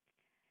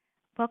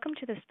Welcome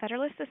to this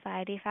Federalist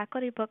Society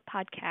Faculty Book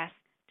Podcast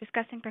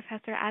discussing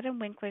Professor Adam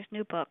Winkler's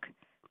new book,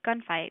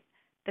 Gunfight: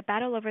 The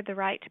Battle Over the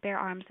Right to Bear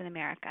Arms in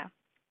America.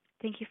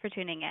 Thank you for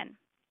tuning in.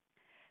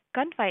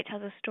 Gunfight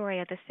tells a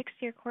story of the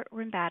 6-year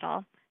courtroom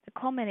battle that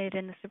culminated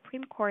in the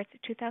Supreme Court's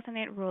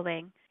 2008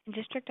 ruling in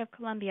District of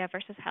Columbia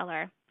versus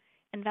Heller,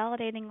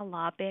 invalidating a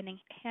law banning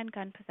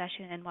handgun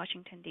possession in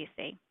Washington,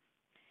 D.C.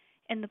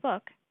 In the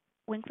book,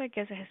 Winkler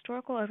gives a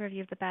historical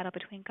overview of the battle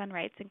between gun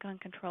rights and gun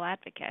control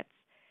advocates,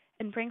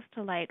 and brings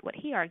to light what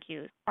he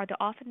argues are the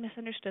often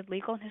misunderstood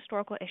legal and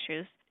historical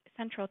issues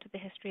central to the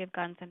history of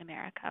guns in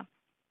America.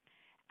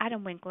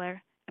 Adam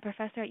Winkler, a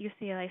professor at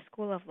UCLA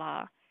School of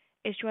Law,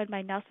 is joined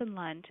by Nelson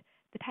Lund,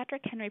 the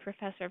Patrick Henry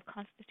Professor of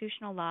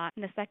Constitutional Law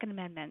and the Second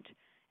Amendment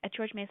at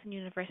George Mason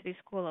University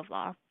School of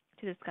Law,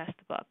 to discuss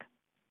the book.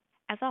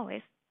 As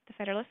always, the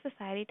Federalist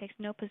Society takes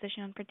no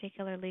position on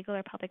particular legal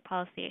or public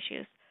policy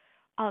issues.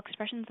 All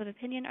expressions of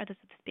opinion are those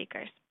of the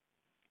speakers.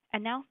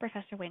 And now,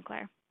 Professor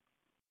Winkler.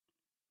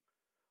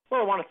 Well,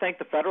 I want to thank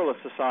the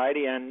Federalist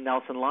Society and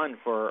Nelson Lund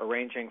for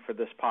arranging for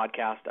this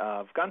podcast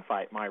of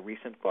Gunfight, my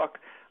recent book,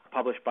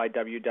 published by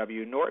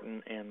W.W.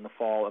 Norton in the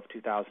fall of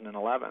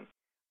 2011.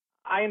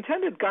 I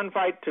intended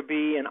Gunfight to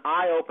be an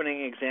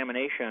eye-opening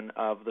examination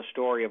of the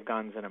story of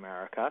guns in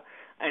America,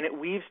 and it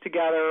weaves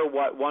together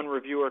what one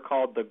reviewer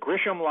called the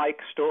Grisham-like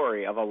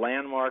story of a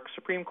landmark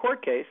Supreme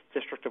Court case,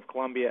 District of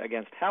Columbia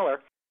against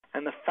Heller,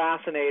 and the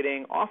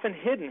fascinating, often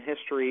hidden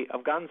history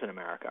of guns in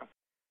America.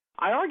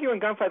 I argue in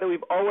Gunfight that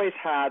we've always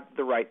had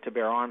the right to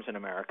bear arms in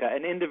America,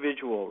 an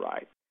individual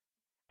right.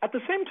 At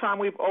the same time,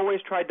 we've always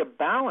tried to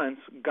balance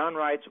gun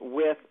rights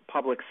with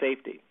public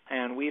safety,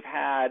 and we've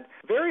had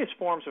various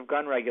forms of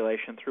gun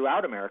regulation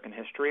throughout American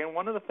history, and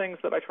one of the things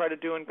that I try to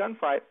do in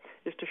Gunfight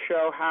is to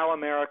show how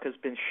America has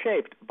been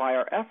shaped by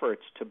our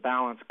efforts to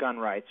balance gun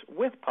rights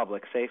with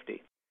public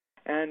safety.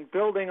 And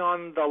building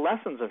on the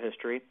lessons of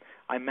history,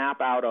 I map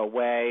out a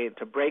way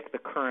to break the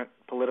current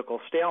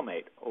political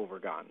stalemate over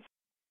guns.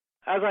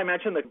 As I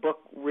mentioned, the book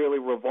really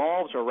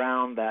revolves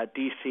around that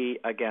D.C.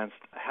 against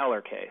Heller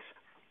case.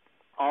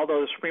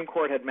 Although the Supreme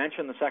Court had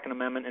mentioned the Second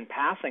Amendment in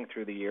passing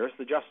through the years,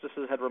 the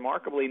justices had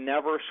remarkably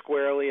never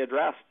squarely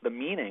addressed the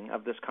meaning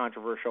of this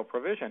controversial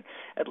provision,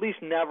 at least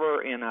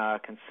never in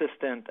a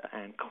consistent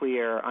and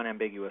clear,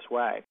 unambiguous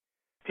way.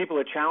 People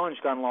had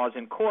challenged gun laws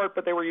in court,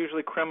 but they were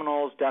usually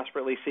criminals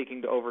desperately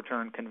seeking to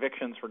overturn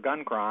convictions for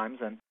gun crimes,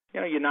 and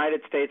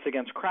United States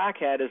against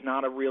Crackhead is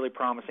not a really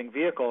promising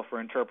vehicle for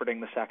interpreting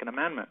the Second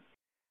Amendment.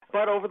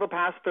 But over the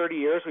past 30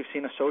 years, we've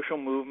seen a social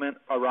movement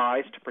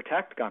arise to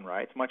protect gun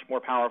rights, much more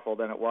powerful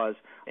than it was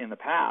in the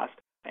past.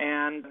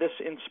 And this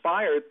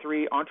inspired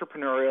 3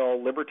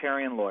 entrepreneurial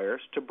libertarian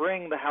lawyers to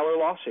bring the Heller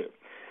lawsuit.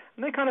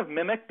 And they kind of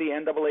mimicked the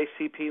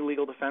NAACP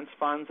Legal Defense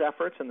Fund's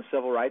efforts in the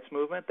civil rights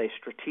movement. They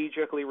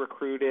strategically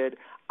recruited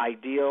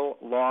ideal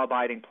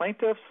law-abiding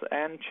plaintiffs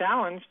and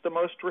challenged the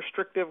most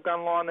restrictive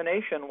gun law in the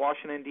nation,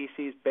 Washington,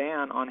 D.C.'s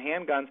ban on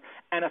handguns,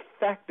 an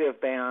effective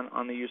ban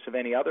on the use of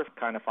any other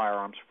kind of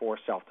firearms for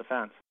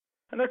self-defense.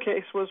 And their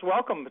case was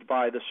welcomed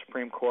by the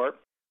Supreme Court,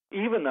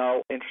 even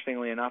though,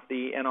 interestingly enough,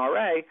 the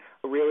NRA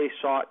really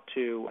sought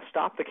to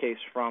stop the case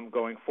from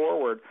going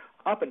forward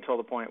up until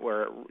the point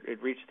where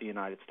it reached the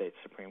United States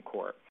Supreme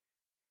Court.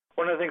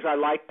 One of the things I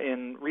liked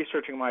in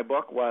researching my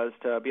book was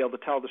to be able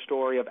to tell the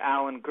story of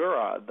Alan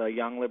Gura, the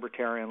young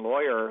libertarian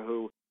lawyer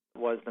who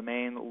was the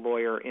main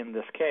lawyer in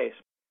this case.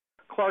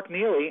 Clark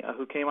Neely,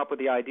 who came up with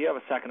the idea of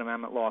a Second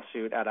Amendment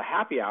lawsuit at a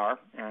happy hour,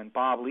 and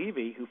Bob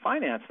Levy, who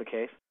financed the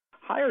case,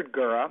 hired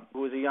Gura,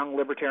 who was a young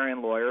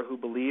libertarian lawyer who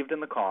believed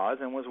in the cause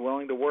and was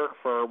willing to work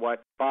for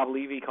what Bob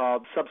Levy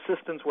called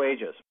subsistence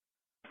wages.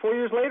 4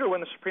 years later,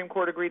 when the Supreme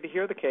Court agreed to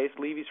hear the case,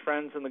 Levy's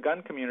friends in the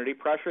gun community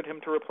pressured him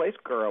to replace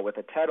Gura with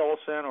a Ted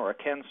Olson or a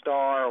Ken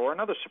Starr or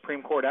another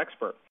Supreme Court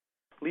expert.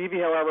 Levy,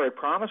 however, had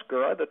promised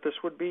Gura that this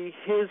would be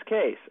his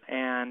case.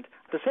 And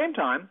at the same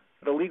time,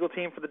 the legal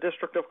team for the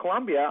District of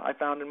Columbia, I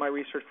found in my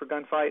research for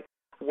Gunfight,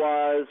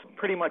 was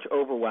pretty much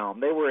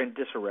overwhelmed. They were in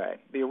disarray.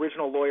 The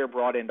original lawyer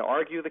brought in to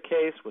argue the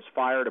case was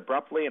fired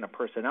abruptly in a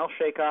personnel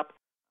shakeup.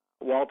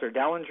 Walter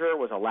Dellinger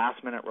was a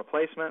last-minute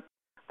replacement.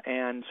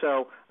 And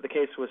so the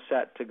case was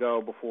set to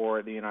go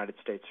before the United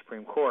States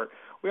Supreme Court.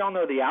 We all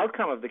know the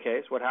outcome of the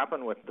case, what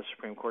happened with the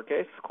Supreme Court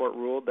case. The court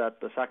ruled that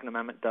the Second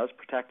Amendment does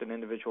protect an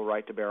individual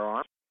right to bear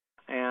arms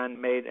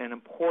and made an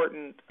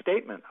important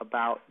statement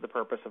about the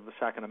purpose of the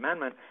Second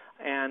Amendment.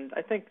 And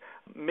I think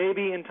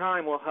maybe in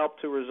time will help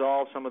to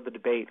resolve some of the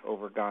debate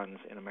over guns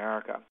in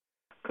America.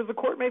 Because the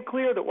court made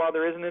clear that while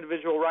there is an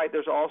individual right,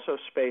 there's also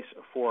space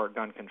for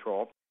gun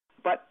control.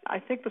 But I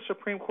think the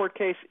Supreme Court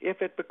case,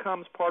 if it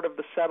becomes part of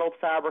the settled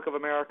fabric of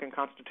American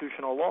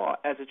constitutional law,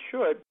 as it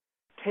should,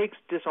 takes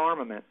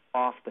disarmament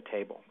off the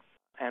table.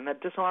 And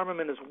that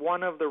disarmament is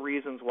one of the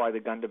reasons why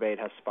the gun debate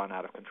has spun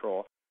out of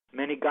control.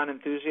 Many gun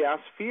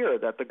enthusiasts fear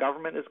that the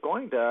government is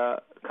going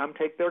to come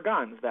take their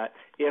guns, that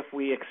if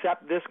we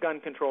accept this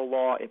gun control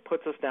law, it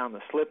puts us down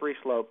the slippery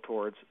slope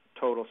towards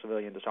total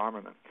civilian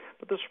disarmament.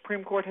 But the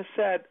Supreme Court has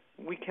said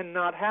we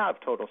cannot have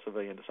total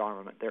civilian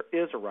disarmament. There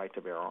is a right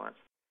to bear arms.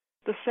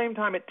 At the same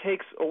time, it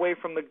takes away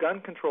from the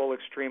gun control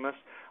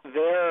extremists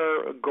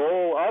their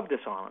goal of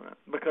disarmament,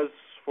 because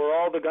for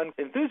all the gun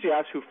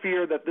enthusiasts who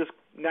fear that this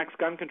next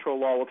gun control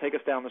law will take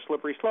us down the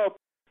slippery slope,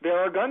 there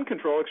are gun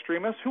control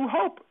extremists who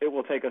hope it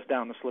will take us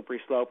down the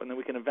slippery slope and that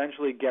we can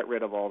eventually get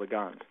rid of all the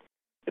guns.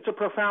 It's a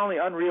profoundly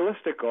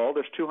unrealistic goal.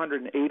 There's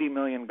 280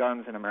 million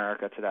guns in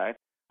America today.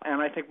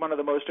 And I think one of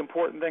the most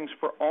important things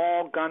for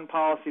all gun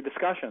policy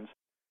discussions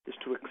is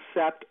to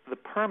accept the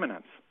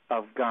permanence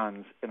of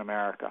guns in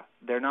America.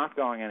 They're not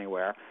going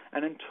anywhere.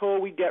 And until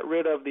we get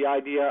rid of the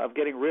idea of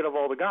getting rid of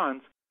all the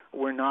guns,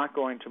 we're not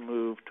going to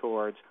move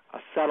towards a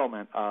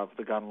settlement of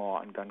the gun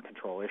law and gun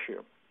control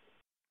issue.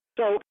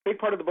 So a big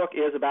part of the book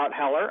is about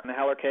Heller and the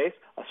Heller case.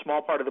 A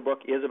small part of the book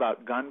is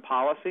about gun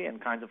policy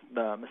and kinds of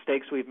the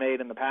mistakes we've made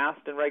in the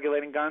past in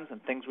regulating guns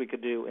and things we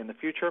could do in the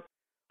future.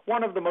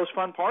 One of the most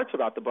fun parts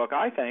about the book,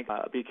 I think,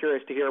 be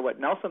curious to hear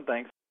what Nelson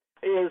thinks,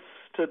 is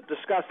to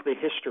discuss the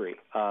history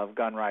of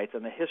gun rights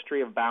and the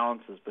history of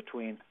balances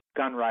between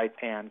gun rights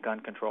and gun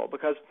control,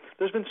 because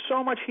there's been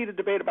so much heated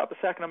debate about the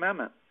Second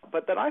Amendment,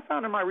 but that I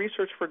found in my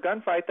research for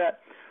Gunfight that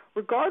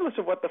regardless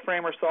of what the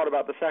framers thought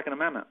about the Second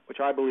Amendment, which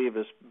I believe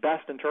is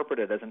best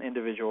interpreted as an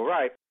individual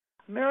right,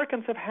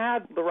 Americans have had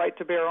the right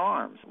to bear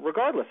arms,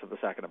 regardless of the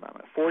Second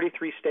Amendment.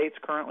 43 states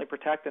currently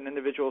protect an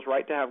individual's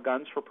right to have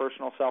guns for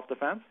personal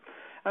self-defense.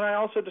 And I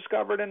also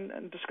discovered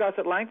and discuss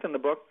at length in the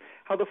book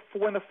how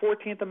when the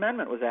 14th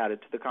Amendment was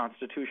added to the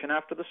Constitution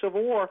after the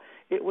Civil War,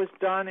 it was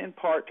done in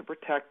part to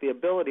protect the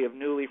ability of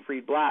newly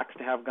freed blacks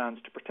to have guns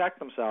to protect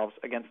themselves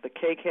against the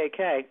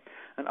KKK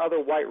and other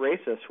white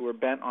racists who were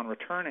bent on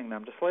returning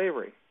them to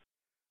slavery.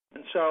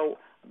 And so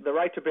the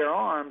right to bear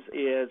arms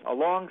is a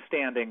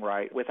long-standing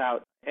right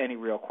without any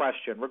real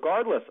question,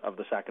 regardless of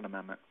the Second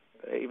Amendment,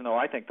 even though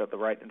I think that the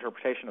right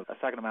interpretation of the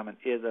Second Amendment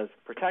is as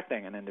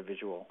protecting an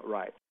individual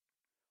right.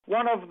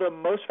 One of the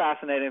most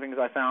fascinating things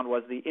I found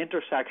was the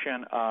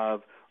intersection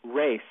of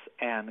race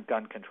and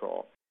gun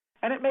control.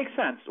 And it makes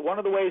sense. One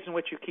of the ways in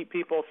which you keep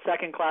people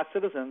second-class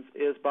citizens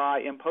is by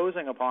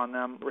imposing upon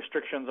them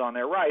restrictions on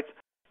their rights,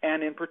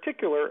 and in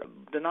particular,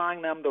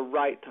 denying them the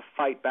right to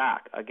fight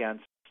back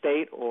against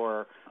state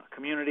or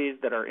communities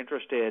that are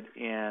interested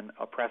in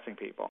oppressing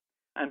people.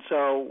 And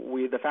so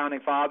the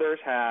Founding Fathers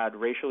had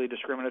racially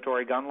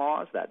discriminatory gun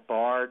laws that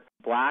barred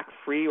black,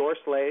 free or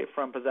slave,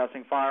 from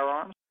possessing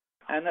firearms,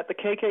 and that the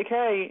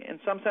KKK, in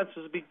some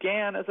senses,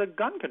 began as a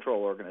gun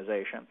control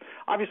organization.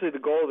 Obviously, the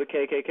goal of the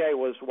KKK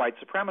was white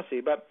supremacy,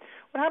 but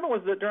what happened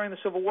was that during the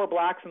Civil War,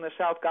 blacks in the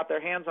South got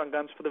their hands on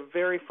guns for the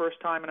very first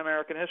time in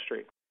American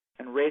history,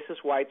 and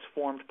racist whites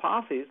formed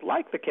posses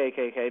like the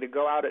KKK to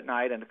go out at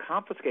night and to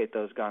confiscate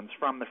those guns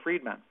from the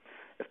freedmen.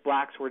 If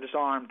blacks were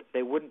disarmed,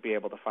 they wouldn't be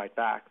able to fight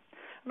back.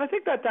 And I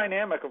think that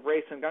dynamic of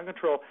race and gun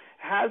control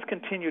has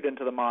continued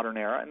into the modern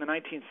era. In the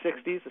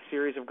 1960s, a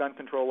series of gun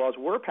control laws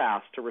were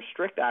passed to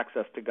restrict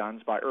access to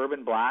guns by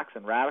urban blacks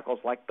and radicals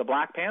like the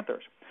Black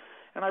Panthers.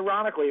 And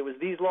ironically, it was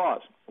these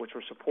laws, which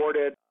were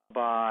supported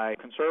by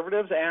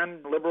conservatives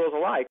and liberals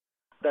alike,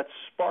 that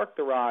sparked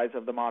the rise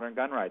of the modern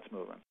gun rights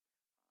movement.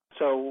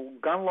 So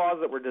gun laws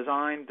that were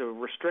designed to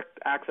restrict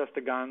access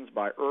to guns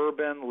by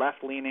urban,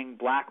 left-leaning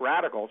black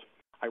radicals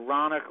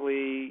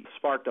ironically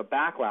sparked a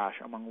backlash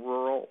among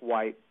rural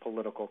white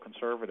political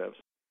conservatives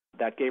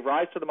that gave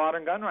rise to the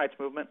modern gun rights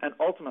movement and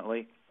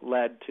ultimately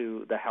led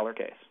to the Heller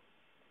case.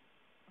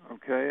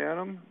 Okay,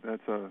 Adam,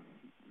 that's a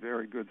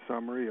very good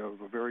summary of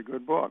a very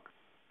good book.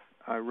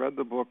 I read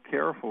the book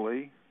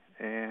carefully,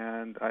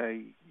 and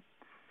I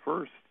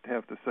first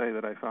have to say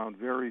that I found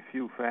very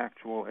few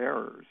factual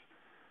errors,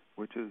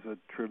 which is a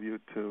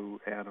tribute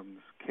to Adam's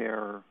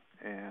care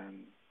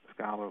and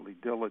scholarly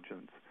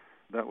diligence.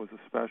 That was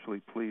especially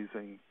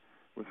pleasing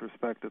with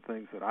respect to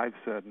things that I've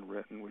said and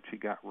written, which he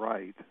got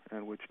right,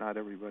 and which not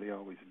everybody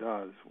always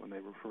does when they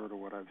refer to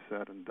what I've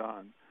said and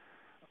done.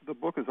 The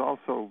book is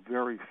also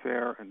very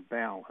fair and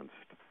balanced.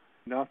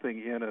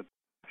 Nothing in it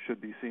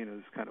should be seen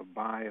as kind of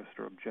biased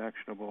or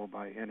objectionable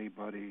by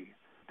anybody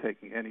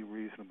taking any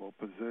reasonable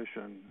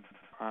position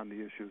on the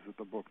issues that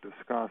the book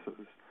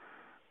discusses.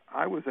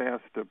 I was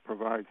asked to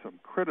provide some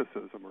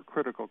criticism or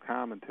critical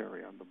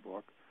commentary on the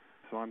book,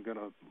 so I'm going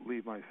to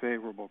leave my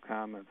favorable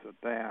comments at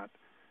that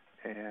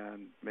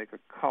and make a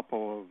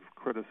couple of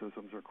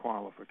criticisms or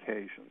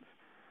qualifications.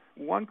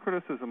 One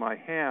criticism I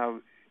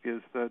have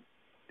is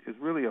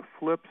really a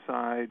flip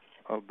side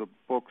of the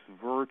book's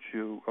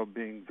virtue of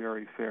being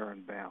very fair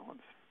and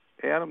balanced.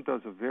 Adam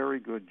does a very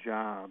good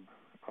job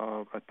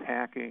of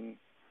attacking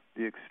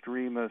the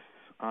extremists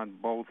on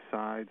both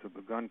sides of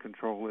the gun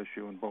control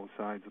issue and both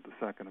sides of the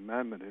Second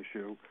Amendment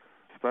issue,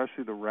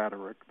 especially the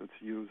rhetoric that's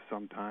used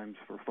sometimes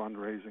for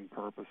fundraising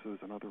purposes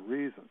and other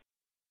reasons.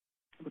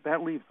 But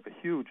that leaves a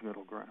huge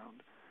middle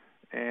ground.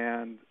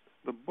 And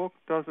the book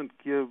doesn't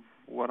give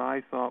what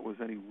I thought was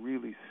any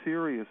really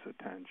serious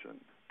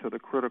attention to the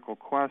critical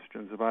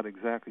questions about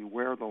exactly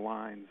where the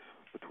lines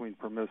between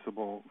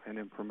permissible and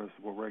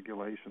impermissible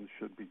regulations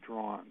should be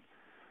drawn.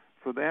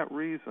 For that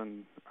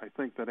reason, I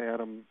think that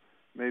Adam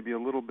may be a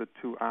little bit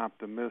too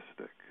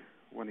optimistic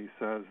when he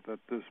says that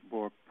this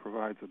book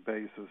provides a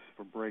basis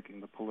for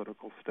breaking the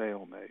political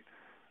stalemate.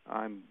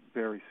 I'm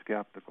very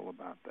skeptical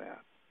about that.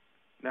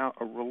 Now,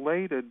 a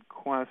related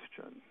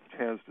question, which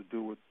has to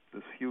do with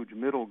this huge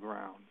middle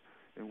ground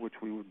in which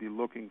we would be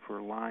looking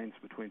for lines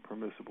between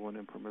permissible and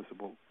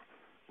impermissible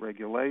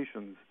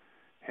regulations,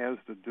 has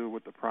to do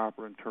with the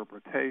proper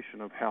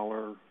interpretation of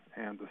Heller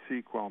and the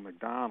sequel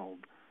McDonald,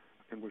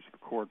 in which the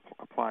court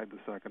applied the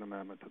Second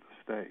Amendment to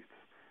the states.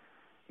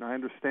 Now, I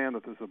understand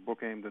that this is a book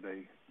aimed at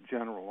a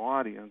general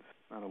audience,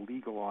 not a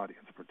legal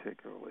audience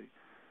particularly,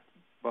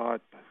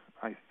 but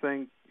I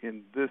think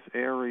in this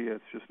area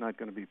it's just not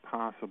going to be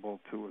possible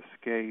to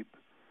escape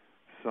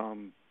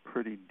some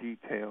pretty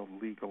detailed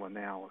legal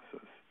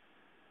analysis.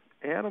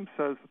 Adams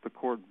says that the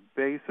court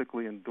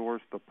basically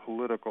endorsed the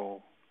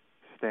political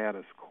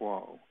status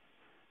quo,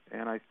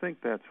 and I think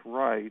that's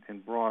right in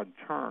broad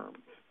terms,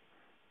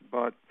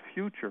 but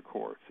future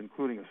courts,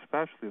 including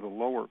especially the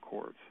lower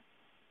courts,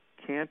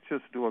 can't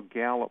just do a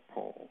Gallup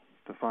poll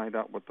to find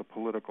out what the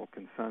political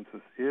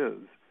consensus is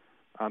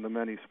on the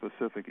many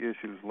specific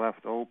issues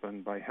left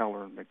open by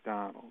Heller and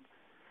McDonald.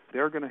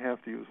 They're going to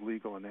have to use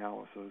legal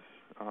analysis.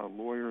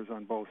 Lawyers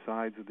on both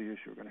sides of the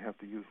issue are going to have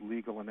to use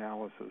legal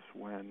analysis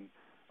when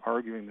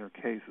arguing their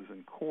cases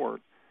in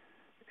court.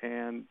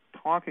 And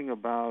talking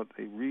about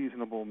a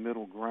reasonable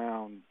middle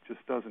ground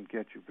just doesn't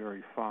get you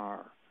very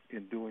far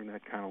in doing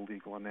that kind of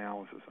legal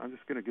analysis. I'm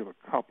just going to give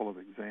a couple of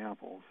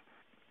examples.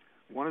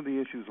 One of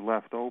the issues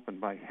left open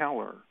by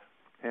Heller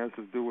has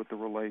to do with the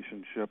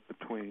relationship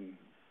between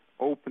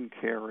open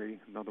carry,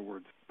 in other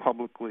words,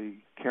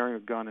 publicly carrying a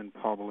gun in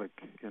public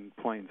in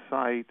plain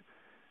sight,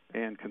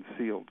 and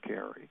concealed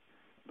carry.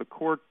 The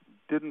court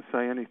didn't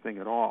say anything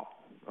at all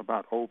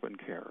about open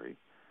carry.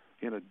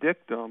 In a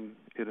dictum,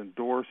 it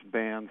endorsed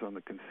bans on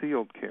the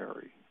concealed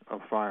carry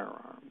of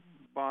firearms.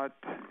 But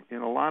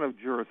in a lot of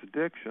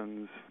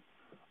jurisdictions,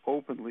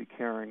 openly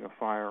carrying a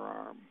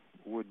firearm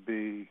would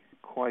be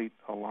quite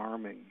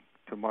alarming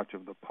to much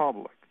of the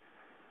public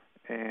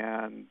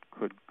and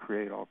could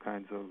create all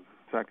kinds of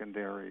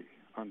secondary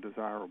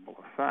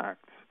undesirable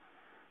effects.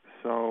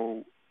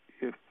 So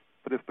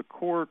if the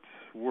courts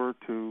were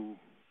to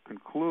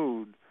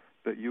conclude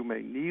that you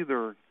may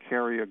neither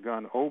carry a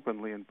gun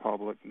openly in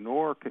public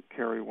nor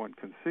carry one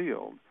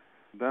concealed,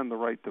 then the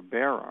right to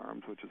bear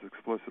arms, which is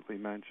explicitly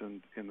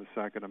mentioned in the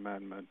Second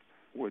Amendment,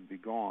 would be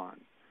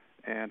gone.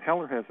 And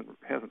Heller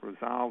hasn't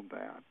resolved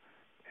that.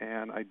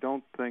 And I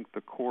don't think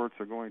the courts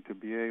are going to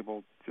be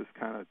able to just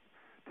kind of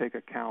take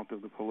account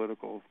of the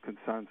political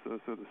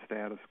consensus or the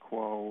status quo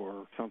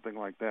or something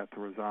like that to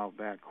resolve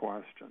that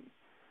question.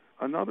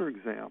 Another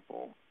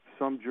example,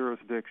 some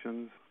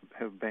jurisdictions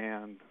have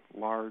banned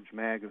large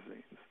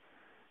magazines.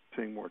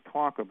 Seeing more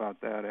talk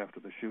about that after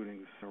the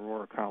shootings in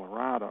Aurora,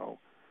 Colorado,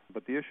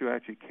 but the issue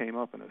actually came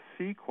up in a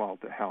sequel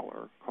to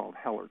Heller called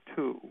Heller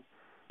 2,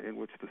 in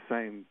which the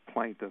same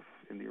plaintiff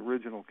in the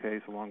original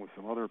case, along with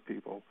some other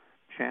people,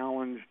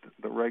 challenged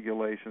the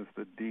regulations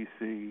that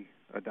D.C.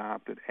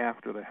 adopted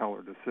after the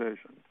Heller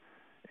decision.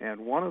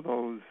 And one of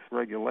those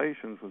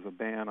regulations was a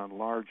ban on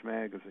large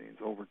magazines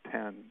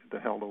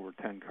that held over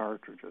 10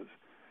 cartridges.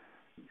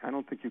 I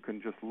don't think you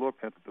can just look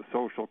at the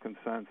social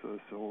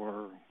consensus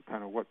or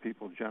kind of what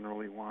people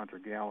generally want or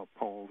Gallup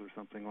polls or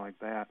something like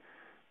that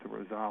to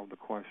resolve the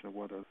question of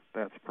whether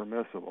that's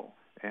permissible.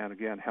 And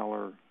again,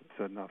 Heller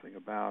said nothing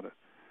about it.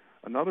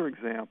 Another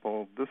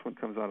example, this one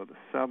comes out of the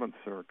Seventh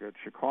Circuit.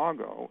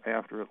 Chicago,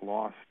 after it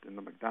lost in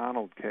the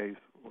McDonald case,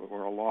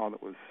 where a law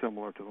that was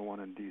similar to the one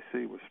in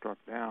D.C. was struck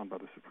down by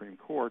the Supreme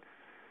Court,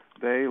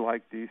 they,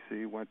 like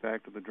D.C., went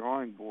back to the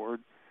drawing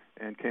board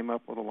and came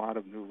up with a lot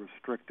of new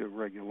restrictive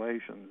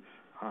regulations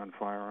on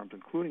firearms,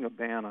 including a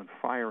ban on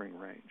firing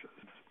ranges.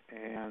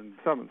 And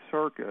Seventh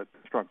Circuit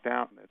struck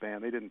down that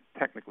ban. They didn't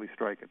technically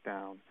strike it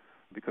down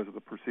because of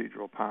the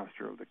procedural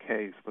posture of the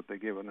case, but they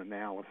gave an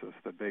analysis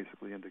that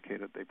basically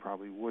indicated they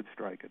probably would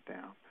strike it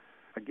down.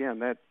 Again,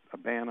 that a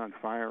ban on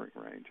firing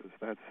ranges,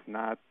 that's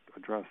not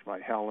addressed by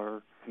Heller.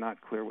 It's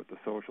not clear what the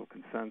social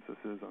consensus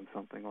is on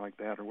something like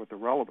that or what the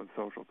relevant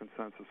social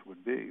consensus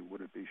would be.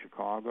 Would it be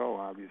Chicago?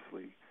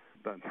 Obviously,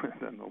 then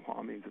the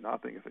law means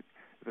nothing. If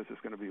it's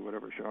just going to be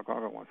whatever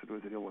Chicago wants to do.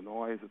 Is it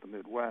Illinois? Is it the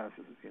Midwest?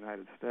 Is it the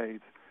United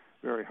States?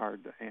 Very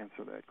hard to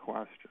answer that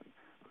question.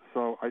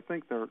 So I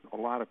think there are a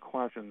lot of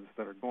questions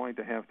that are going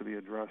to have to be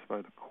addressed by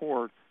the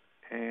court,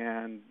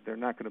 and they're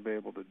not going to be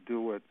able to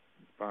do it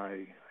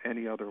by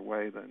any other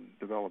way than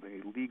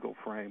developing a legal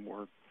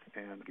framework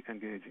and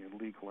engaging in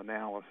legal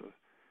analysis.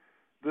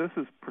 This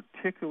is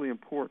particularly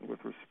important with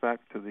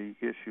respect to the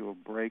issue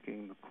of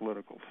breaking the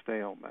political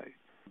stalemate,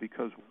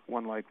 because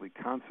one likely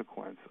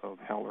consequence of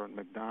Heller and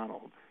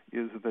McDonald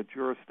is that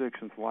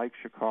jurisdictions like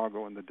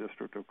Chicago and the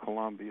District of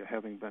Columbia,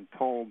 having been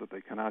told that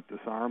they cannot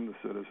disarm the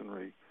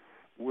citizenry,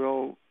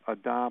 will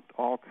adopt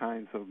all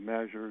kinds of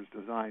measures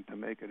designed to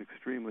make it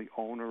extremely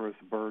onerous,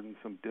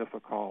 burdensome,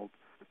 difficult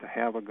to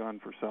have a gun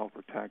for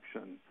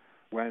self-protection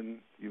when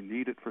you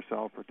need it for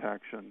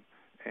self-protection.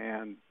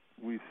 And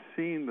we've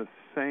seen the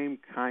same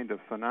kind of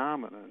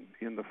phenomenon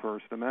in the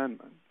First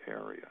Amendment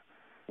area,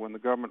 When the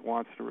government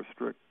wants to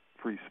restrict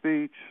free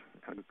speech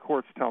and the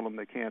courts tell them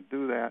they can't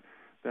do that,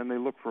 then they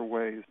look for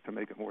ways to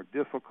make it more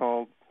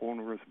difficult,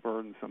 onerous,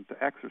 burdensome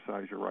to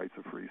exercise your rights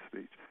of free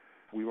speech.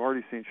 We've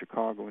already seen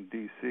Chicago and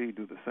D.C.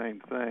 do the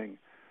same thing.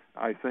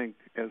 I think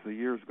as the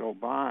years go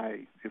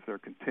by, if there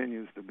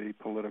continues to be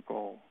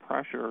political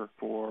pressure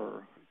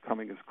for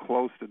coming as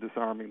close to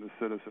disarming the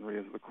citizenry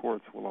as the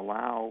courts will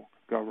allow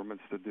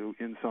governments to do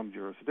in some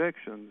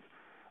jurisdictions,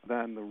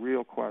 then the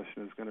real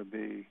question is going to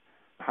be,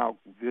 how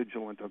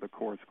vigilant are the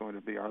courts going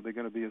to be? Are they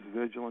going to be as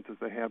vigilant as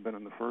they have been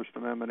in the First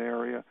Amendment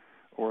area,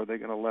 or are they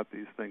going to let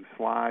these things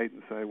slide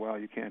and say, well,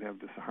 you can't have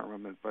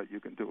disarmament, but you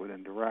can do it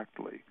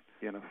indirectly,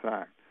 in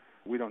effect?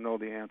 We don't know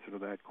the answer to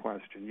that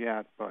question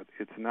yet, but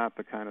it's not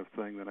the kind of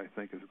thing that I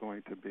think is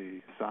going to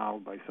be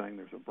solved by saying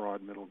there's a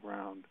broad middle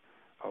ground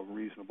of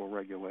reasonable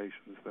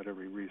regulations that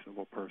every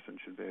reasonable person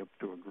should be able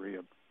to agree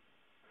on.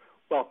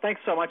 Well,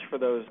 thanks so much for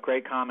those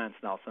great comments,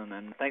 Nelson,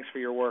 and thanks for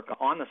your work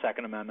on the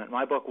Second Amendment.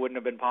 My book wouldn't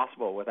have been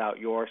possible without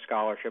your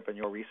scholarship and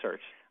your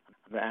research,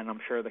 and I'm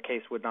sure the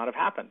case would not have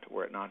happened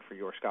were it not for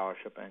your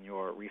scholarship and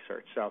your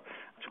research. So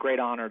it's a great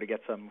honor to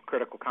get some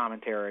critical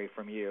commentary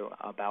from you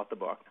about the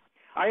book.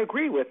 I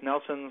agree with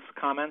Nelson's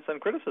comments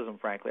and criticism,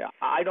 frankly.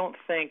 I don't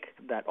think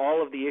that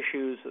all of the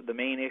issues, the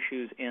main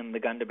issues in the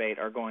gun debate,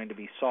 are going to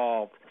be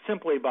solved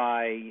simply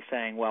by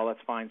saying, well,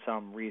 let's find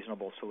some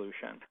reasonable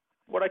solution.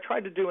 What I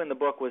tried to do in the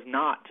book was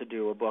not to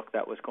do a book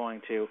that was going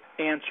to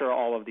answer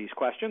all of these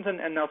questions, and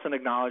Nelson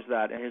acknowledged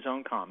that in his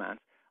own comments.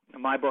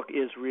 My book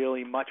is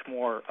really much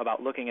more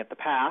about looking at the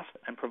past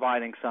and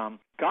providing some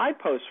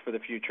guideposts for the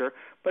future,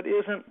 but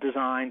isn't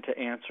designed to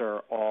answer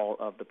all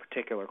of the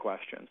particular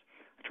questions.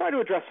 I try to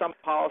address some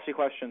policy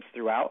questions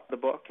throughout the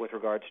book with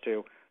regards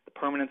to the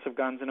permanence of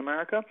guns in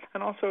America,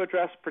 and also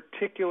address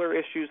particular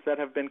issues that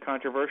have been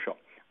controversial.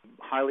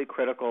 Highly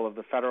critical of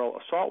the federal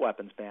assault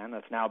weapons ban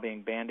that's now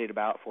being bandied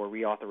about for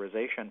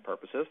reauthorization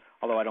purposes,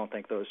 although I don't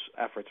think those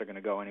efforts are going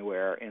to go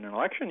anywhere in an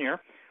election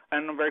year.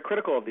 And I'm very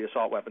critical of the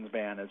assault weapons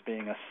ban as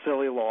being a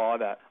silly law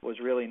that was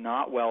really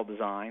not well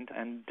designed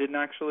and didn't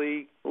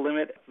actually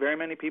limit very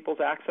many people's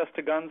access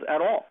to guns at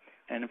all.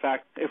 And in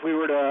fact, if we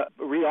were to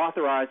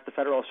reauthorize the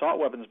federal assault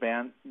weapons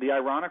ban, the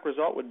ironic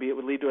result would be it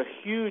would lead to a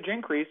huge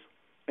increase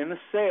in the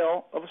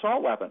sale of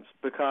assault weapons,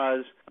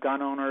 because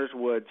gun owners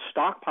would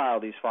stockpile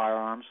these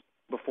firearms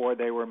before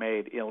they were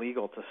made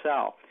illegal to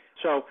sell.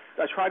 So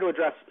I try to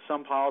address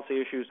some policy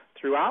issues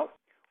throughout.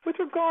 With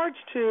regards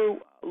to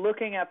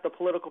looking at the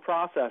political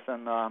process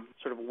and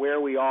sort of where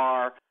we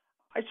are,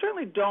 I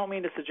certainly don't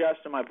mean to suggest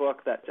in my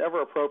book that it's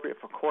ever appropriate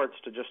for courts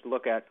to just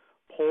look at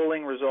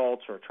polling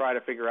results or try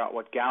to figure out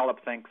what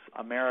Gallup thinks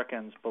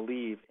Americans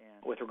believe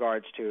in with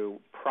regards to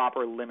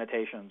proper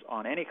limitations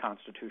on any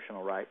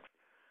constitutional right.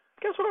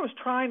 I guess what I was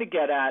trying to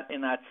get at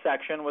in that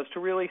section was to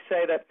really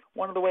say that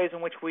one of the ways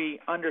in which we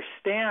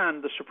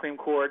understand the Supreme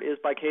Court is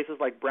by cases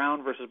like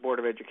Brown versus Board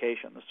of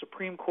Education. The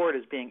Supreme Court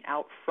is being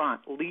out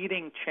front,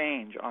 leading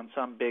change on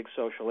some big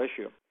social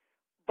issue.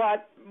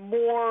 But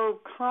more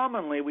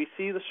commonly, we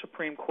see the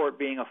Supreme Court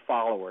being a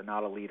follower,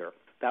 not a leader.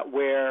 That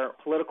where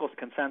political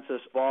consensus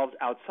evolves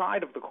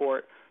outside of the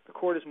court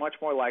is much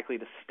more likely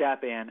to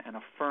step in and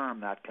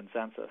affirm that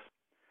consensus.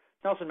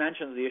 Nelson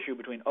mentions the issue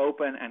between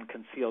open and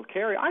concealed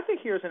carry. I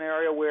think here's an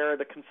area where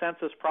the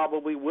consensus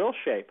probably will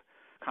shape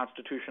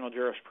constitutional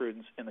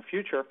jurisprudence in the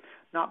future,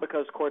 not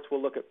because courts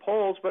will look at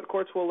polls, but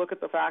courts will look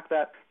at the fact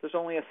that there's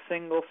only a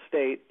single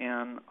state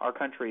in our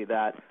country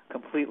that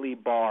completely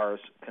bars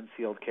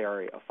concealed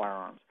carry of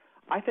firearms.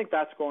 I think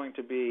that's going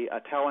to be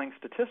a telling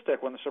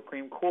statistic when the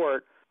Supreme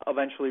Court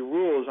eventually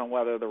rules on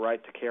whether the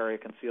right to carry a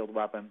concealed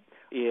weapon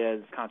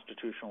is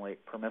constitutionally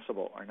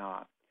permissible or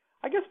not.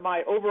 I guess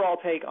my overall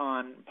take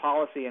on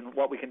policy and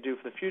what we can do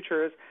for the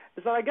future is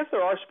that I guess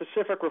there are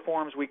specific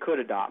reforms we could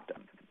adopt.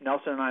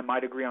 Nelson and I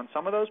might agree on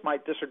some of those,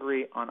 might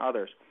disagree on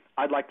others.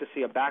 I'd like to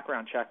see a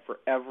background check for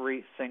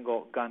every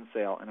single gun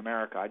sale in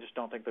America. I just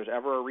don't think there's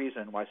ever a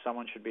reason why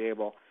someone should be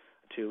able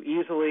to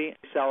easily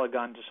sell a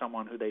gun to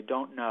someone who they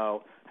don't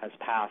know has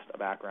passed a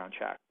background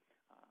check.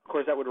 Of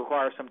course, that would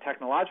require some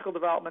technological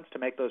developments to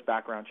make those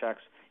background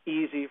checks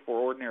easy for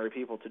ordinary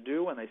people to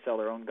do when they sell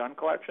their own gun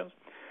collections.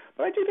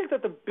 But I do think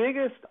that the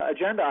biggest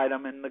agenda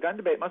item in the gun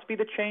debate must be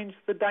to change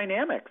the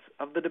dynamics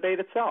of the debate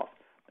itself.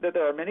 That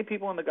there are many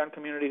people in the gun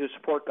community who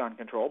support gun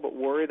control but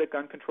worry that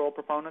gun control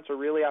proponents are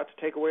really out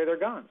to take away their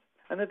guns.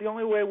 And that the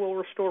only way we'll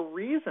restore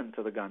reason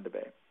to the gun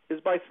debate is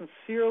by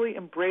sincerely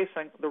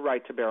embracing the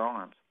right to bear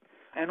arms.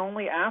 And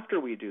only after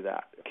we do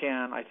that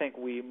can, I think,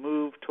 we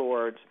move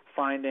towards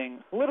finding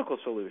political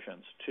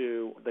solutions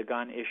to the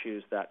gun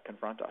issues that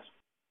confront us.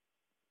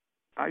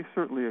 I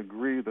certainly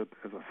agree that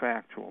as a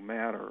factual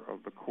matter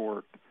of the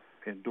court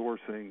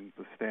endorsing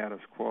the status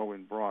quo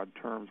in broad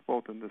terms,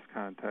 both in this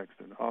context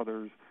and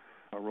others,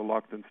 a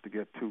reluctance to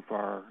get too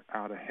far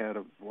out ahead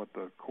of what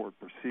the court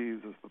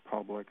perceives as the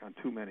public on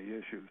too many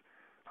issues.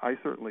 I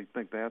certainly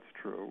think that's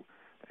true,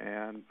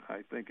 and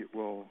I think it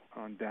will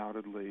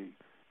undoubtedly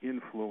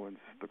influence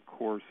the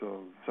course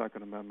of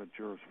Second Amendment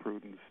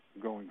jurisprudence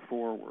going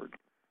forward.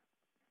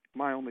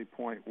 My only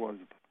point was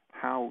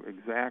how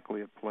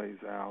exactly it plays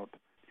out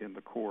in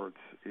the courts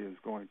is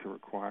going to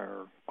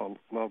require a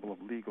level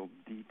of legal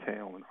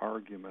detail and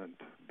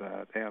argument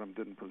that Adam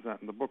didn't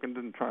present in the book and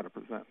didn't try to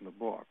present in the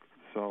book.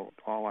 So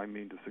all I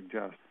mean to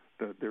suggest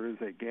that there is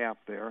a gap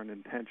there, an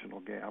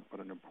intentional gap, but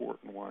an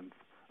important one,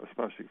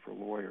 especially for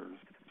lawyers,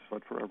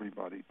 but for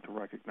everybody to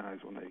recognize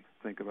when they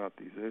think about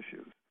these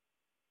issues.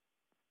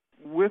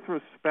 With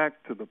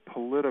respect to the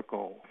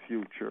political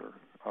future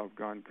of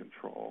gun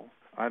control,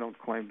 I don't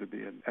claim to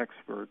be an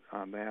expert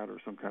on that or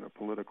some kind of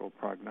political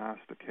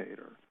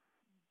prognosticator.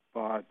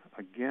 But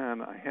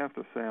again, I have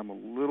to say I'm a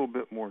little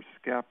bit more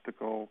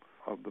skeptical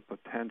of the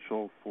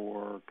potential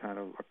for kind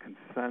of a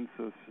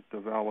consensus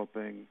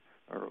developing,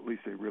 or at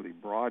least a really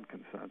broad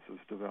consensus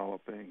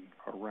developing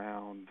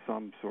around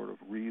some sort of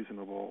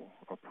reasonable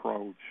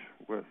approach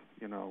with,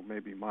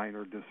 maybe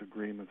minor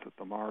disagreements at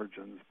the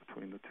margins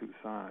between the two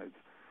sides.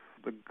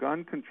 The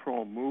gun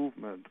control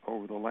movement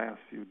over the last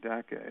few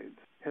decades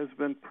has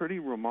been pretty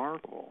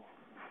remarkable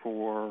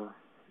for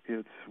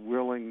its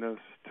willingness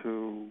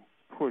to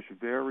push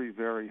very,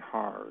 very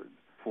hard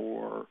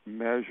for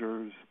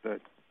measures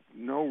that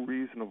no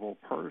reasonable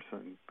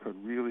person could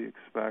really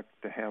expect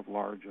to have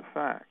large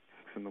effects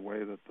in the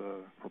way that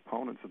the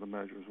proponents of the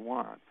measures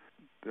want.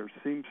 There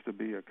seems to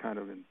be a kind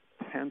of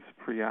intense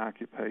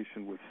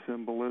preoccupation with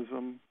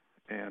symbolism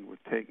and with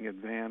taking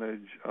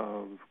advantage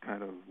of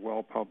kind of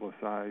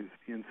well-publicized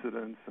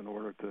incidents in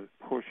order to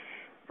push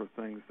for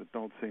things that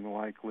don't seem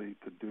likely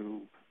to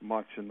do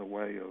much in the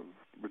way of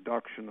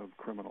reduction of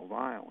criminal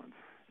violence,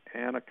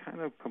 and a kind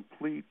of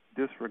complete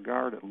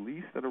disregard, at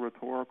least at a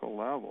rhetorical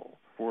level,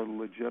 for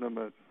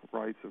legitimate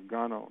rights of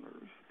gun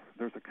owners.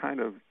 There's a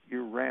kind of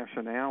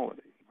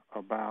irrationality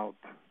about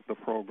the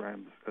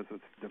programs as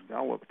it's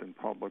developed in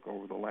public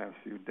over the last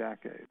few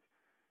decades.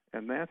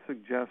 And that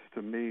suggests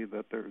to me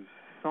that there's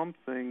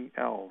something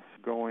else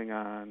going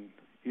on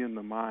in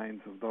the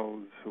minds of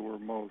those who are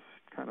most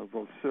kind of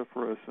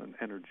vociferous and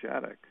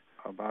energetic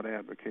about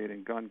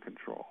advocating gun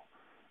control.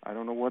 I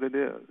don't know what it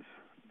is,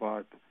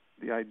 but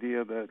the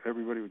idea that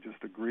everybody would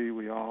just agree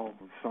we all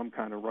have some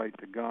kind of right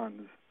to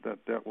guns,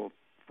 that will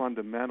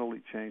fundamentally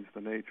change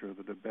the nature of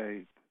the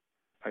debate,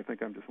 I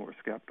think I'm just more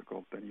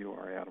skeptical than you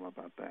are, Adam,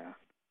 about that.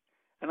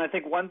 And I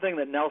think one thing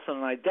that Nelson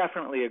and I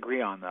definitely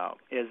agree on, though,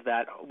 is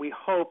that we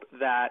hope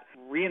that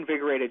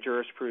reinvigorated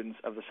jurisprudence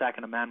of the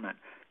Second Amendment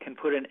can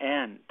put an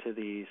end to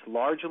these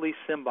largely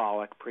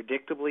symbolic,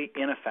 predictably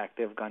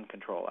ineffective gun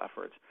control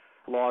efforts.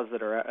 Laws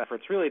that are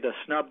efforts really to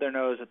snub their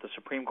nose at the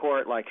Supreme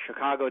Court, like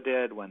Chicago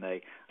did when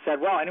they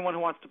said, well, anyone who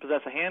wants to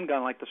possess a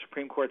handgun like the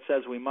Supreme Court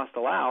says we must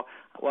allow,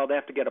 well, they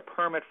have to get a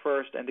permit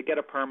first, and to get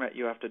a permit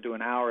you have to do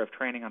an hour of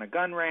training on a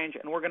gun range,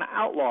 and we're going to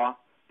outlaw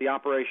the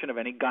operation of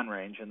any gun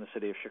range in the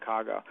city of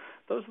Chicago.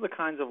 Those are the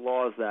kinds of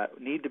laws that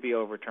need to be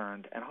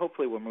overturned, and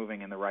hopefully we're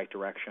moving in the right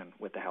direction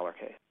with the Heller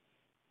case.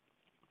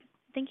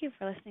 Thank you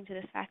for listening to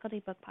this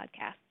Faculty Book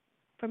Podcast.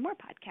 For more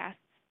podcasts,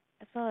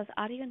 as well as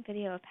audio and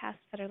video of past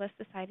Federalist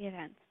Society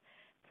events,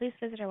 please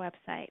visit our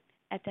website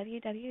at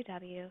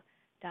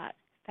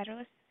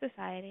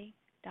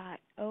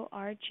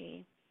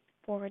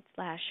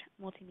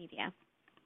www.federalistsociety.org/multimedia.